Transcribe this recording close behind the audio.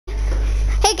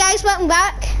guys, welcome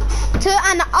back to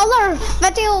another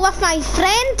video with my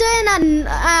friend doing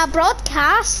a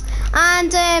broadcast.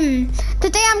 And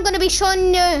today I'm going to be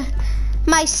showing you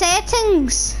my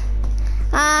settings,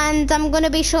 and I'm going to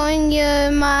be showing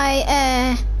you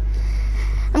my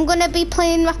I'm going to be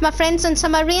playing with my friends in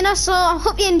some arena. So I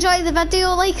hope you enjoy the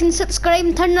video. Like and subscribe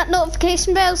and turn that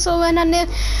notification bell so when I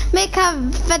make a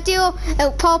video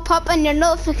it'll pop up on your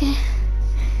notification.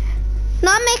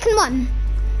 No, I'm making one.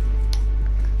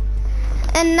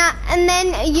 And then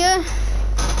you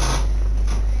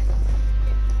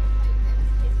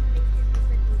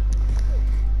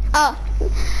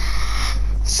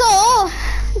so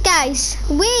guys,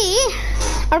 we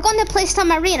are going to play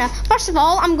some arena. First of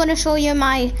all, I'm going to show you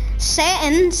my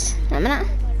settings. A minute.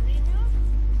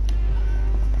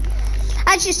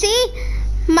 As you see,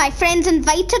 my friends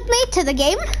invited me to the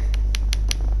game.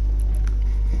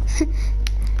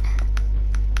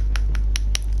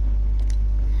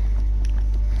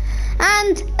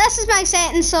 And this is my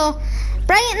settings. So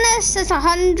brightness is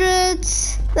 100.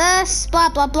 This blah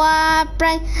blah blah.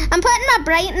 I'm putting my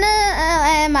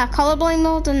brightness, my colorblind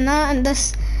mode, and that, and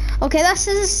this. Okay, this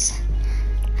is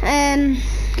that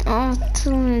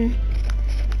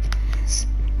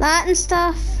and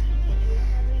stuff.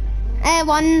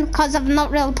 One, because I've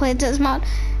not really played it as much.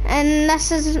 And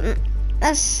this is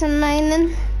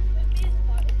mine.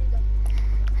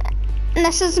 And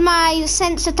this is my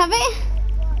sensitivity.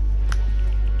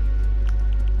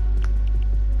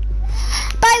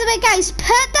 By the way, guys,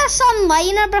 put this on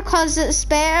liner because it's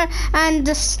better, and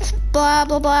just blah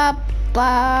blah blah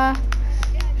blah.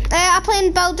 I play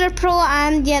in Builder Pro,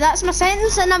 and yeah, that's my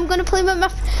sentence, and I'm gonna play with my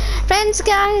friends,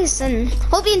 guys, and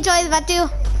hope you enjoy the video.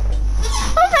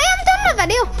 Alright, I'm done with the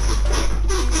video.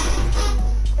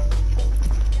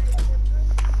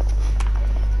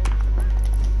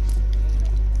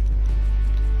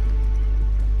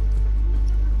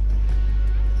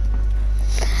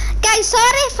 Guys,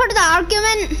 sorry for the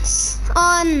arguments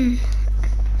on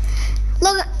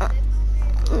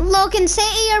Logan, say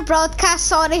to your broadcast,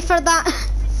 sorry for that.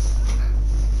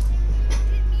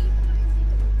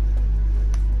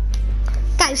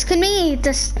 Guys, can we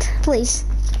just, please?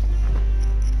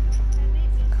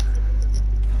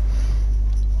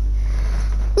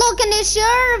 Logan, is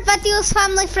your videos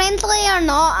family friendly or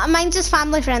not? Mine's just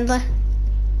family friendly.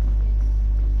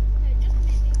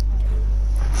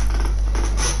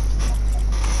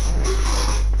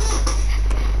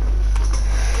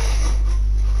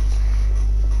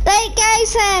 Right,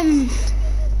 guys,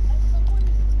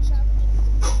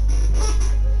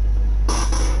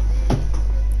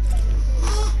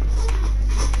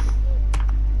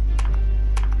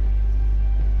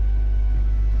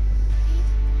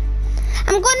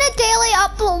 I'm gonna daily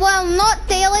upload, well, not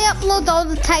daily upload all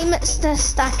the time, it's the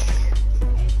stack.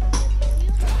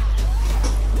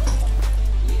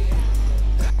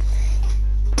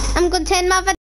 I'm gonna end my video.